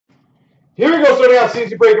Here we go, starting out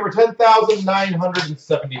CNC break number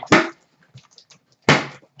 10,972.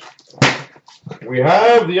 We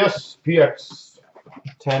have the SPX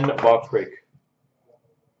 10 box break.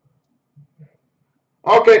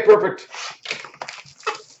 Okay, perfect.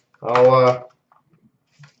 I'll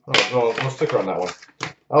no sticker on that one.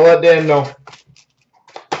 I'll let Dan know.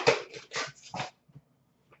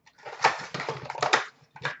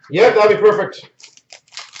 Yep, that'd be perfect.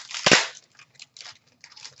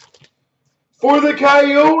 For the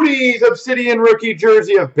Coyotes, Obsidian rookie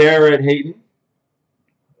jersey of Barrett Hayton.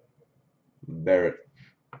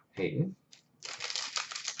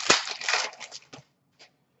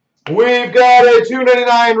 We've got a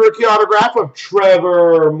 $2.99 rookie autograph of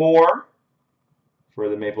Trevor Moore for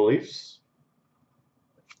the Maple Leafs.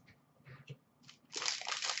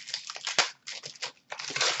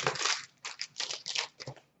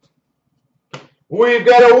 We've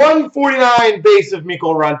got a $1.49 base of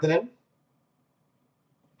Mikko Rantanen,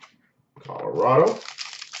 Colorado.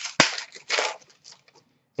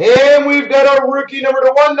 And we've got a rookie number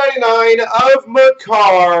to $1.99 of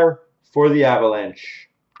Makar for the Avalanche.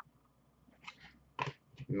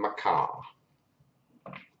 Makar.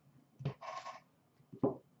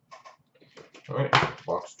 All right,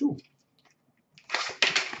 box 2.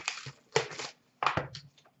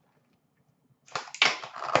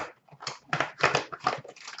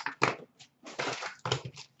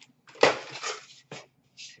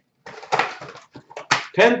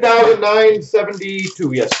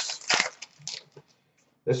 $10,972, yes.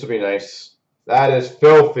 This will be nice. That is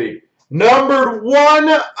filthy. Numbered 1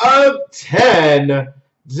 of 10.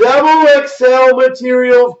 Double XL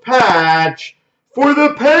materials patch for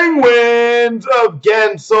the Penguins of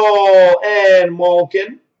Gensel and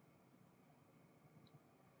Malkin.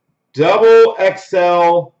 Double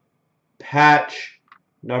XL patch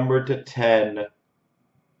numbered to 10.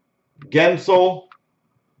 Gensel,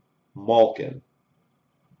 Malkin.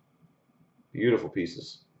 Beautiful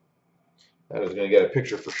pieces. That is going to get a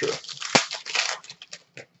picture for sure.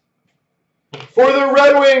 For the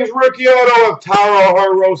Red Wings, rookie auto of Taro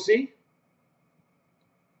Hirose,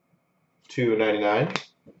 $2.99.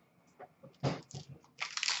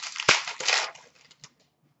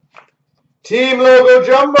 Team logo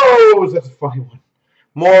jumbos. That's a funny one.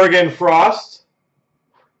 Morgan Frost.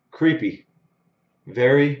 Creepy.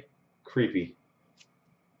 Very creepy.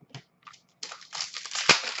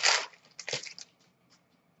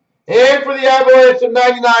 And for the Avalanche, a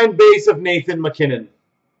 99 base of Nathan MacKinnon.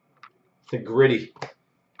 The gritty.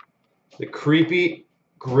 The creepy,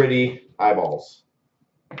 gritty eyeballs.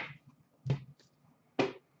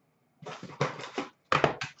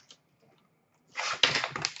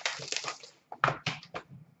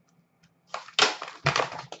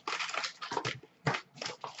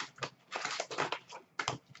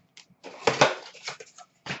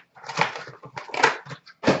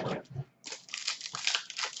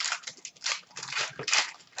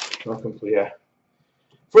 Not complete, yeah.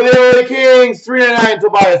 For the LA Kings, $3.99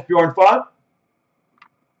 Tobias Bjornfot.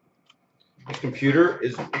 This computer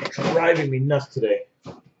is driving me nuts today.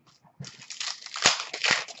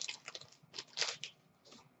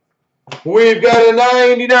 We've got a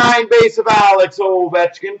 99 base of Alex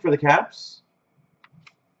Ovechkin for the Caps.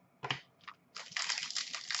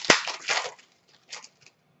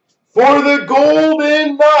 For the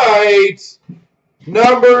Golden Knights,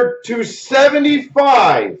 number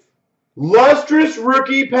 275. Lustrous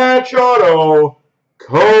rookie patch auto,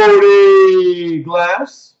 Cody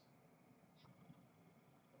Glass.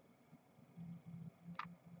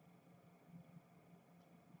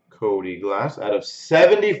 Cody Glass out of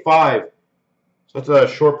 75. So that's a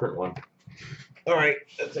short print one. All right,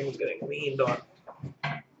 that thing's getting leaned on.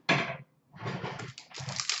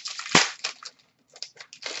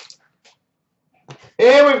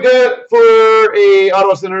 And we've got for a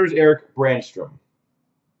Ottawa Senators, Eric Brandstrom.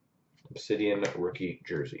 Obsidian rookie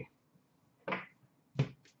jersey.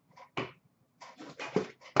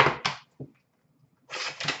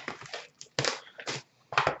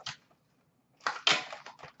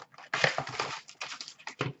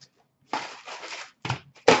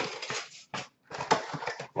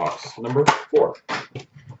 Box number 4.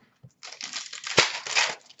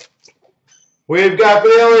 We've got for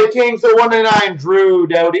the LA Kings, the $1.99 Drew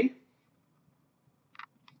Doughty.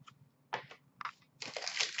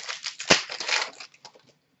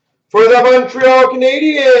 For the Montreal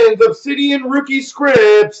Canadiens, Obsidian rookie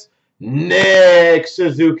scripts, Nick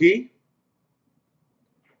Suzuki.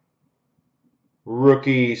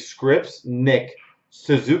 Rookie scripts, Nick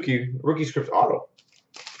Suzuki. Rookie scripts auto.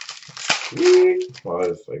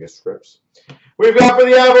 Well, I guess scripts. We've got for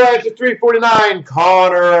the Avalanche at 349,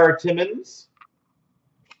 Connor Timmins.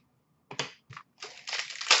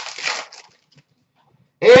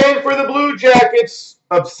 And for the Blue Jackets,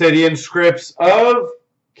 Obsidian Scripts of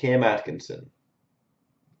Cam Atkinson.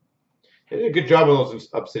 They did a good job on those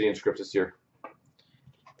Obsidian Scripts this year.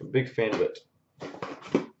 I'm a big fan of it.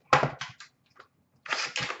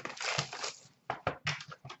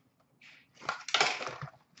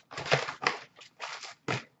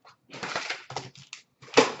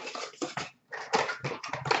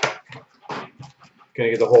 Gonna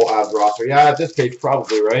get the whole Avs roster. Yeah, at this page,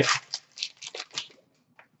 probably, right?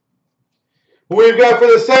 We've got for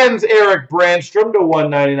the Sens, Eric Brandstrom to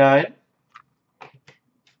 199.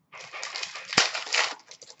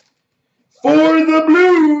 For the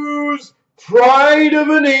Blues, Pride of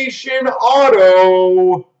a Nation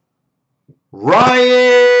auto,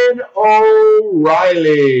 Ryan O'Reilly.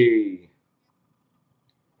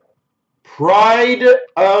 Pride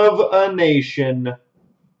of a Nation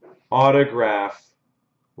autograph,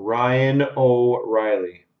 Ryan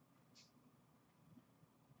O'Reilly.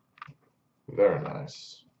 Very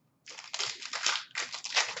nice.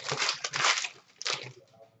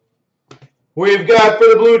 We've got for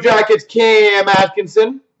the Blue Jackets, Cam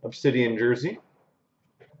Atkinson, Obsidian jersey.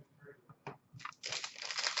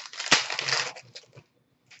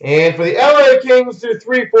 And for the LA Kings, to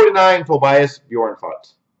 349, Tobias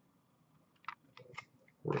Bjornfot.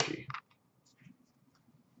 Rookie.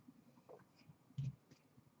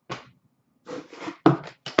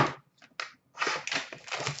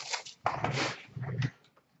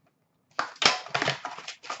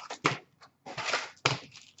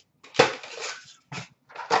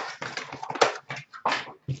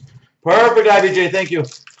 Perfect, IBJ. Thank you.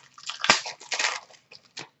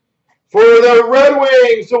 For the Red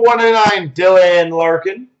Wings, to 199, Dylan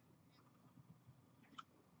Larkin.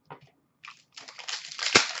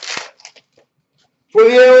 For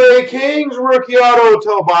the LA Kings, rookie auto,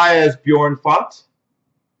 Tobias Bjornfot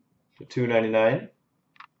to 299.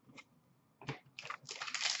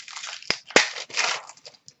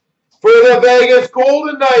 For the Vegas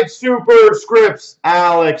Golden Knights, Super Scripts,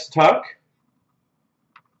 Alex Tuck.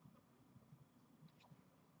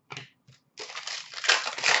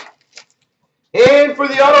 And for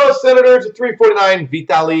the Ottawa Senators at 349,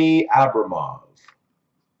 Vitaly Abramov.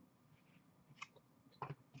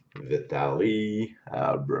 Vitaly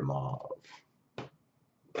Abramov.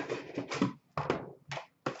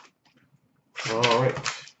 All right.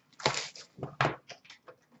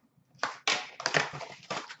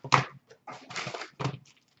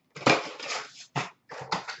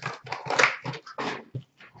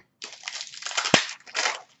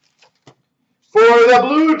 For the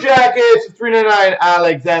Blue Jackets, 399,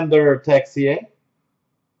 Alexander Texier.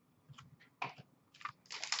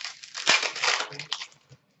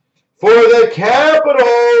 For the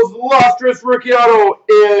Capitals, lustrous rookie auto,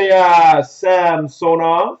 Ilya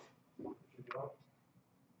Samsonov.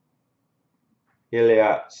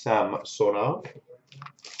 Ilya Samsonov.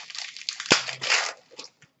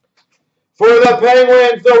 For the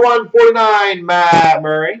Penguins, the 149, Matt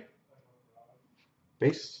Murray.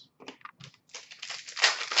 Base.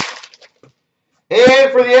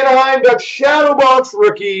 And for the Anaheim Ducks Shadow Box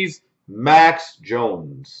rookies, Max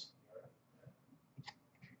Jones.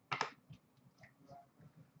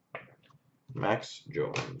 Max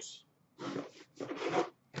Jones.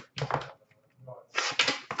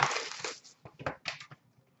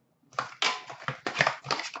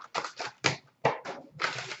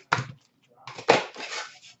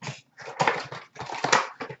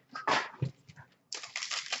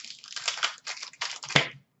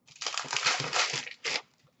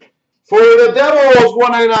 For the Devils,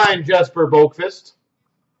 199, Jesper Boqvist.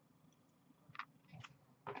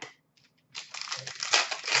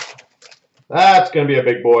 That's going to be a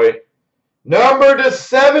big boy. Number to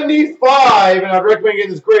 75, and I'd recommend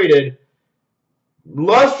getting this graded.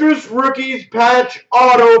 Lustrous Rookies Patch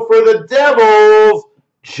Auto for the Devils,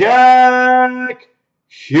 Jack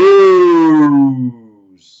Hughes.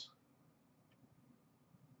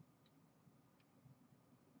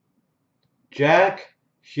 Jack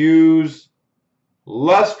Hughes,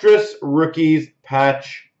 Lustrous Rookies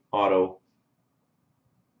Patch Auto.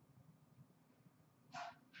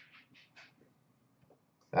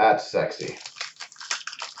 That's sexy.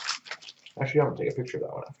 Actually, I'm going to take a picture of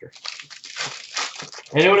that one after.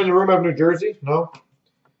 Anyone in the room have New Jersey? No?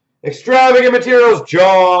 Extravagant Materials,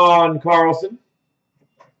 John Carlson.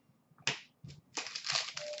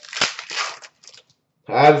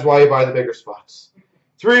 That is why you buy the bigger spots.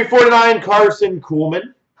 349, Carson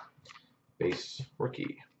Kuhlman. Base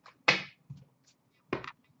rookie.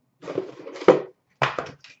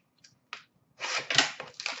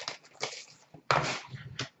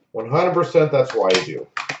 100% that's why you do.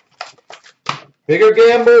 Bigger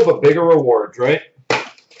gamble, but bigger rewards, right?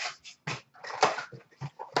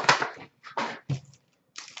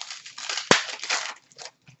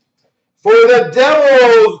 For the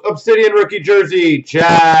Devils, Obsidian rookie jersey,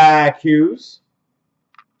 Jack Hughes.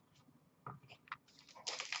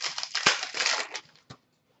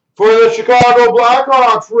 For the Chicago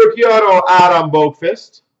Blackhawks, rookie auto, Adam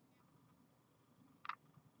Boqvist.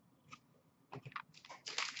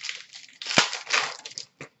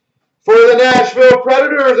 For the Nashville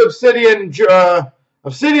Predators,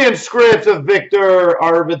 Obsidian script of Victor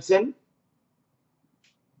Arvidsson.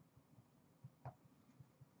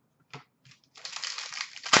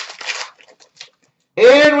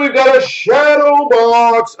 And we've got a shadow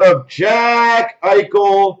box of Jack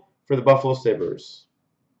Eichel for the Buffalo Sabres.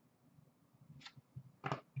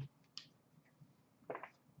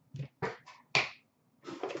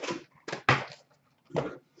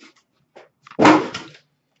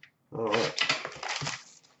 All right.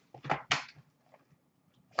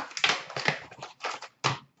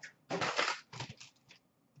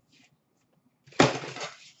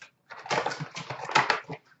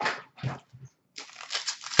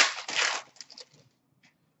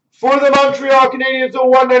 For the Montreal Canadiens, a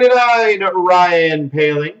 199, Ryan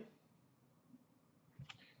Poehling.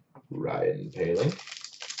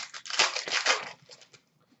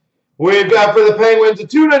 We've got for the Penguins, a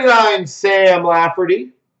 299, Sam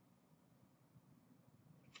Lafferty.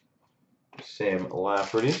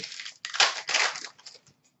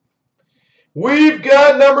 We've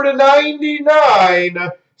got number to 99,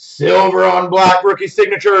 silver on black rookie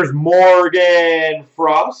signatures, Morgan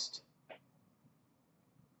Frost.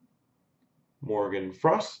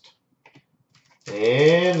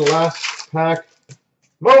 And last pack,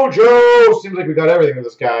 Mojo. Seems like we got everything with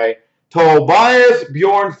this guy. Tobias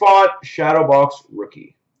Bjornfot, shadow box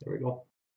rookie. There we go.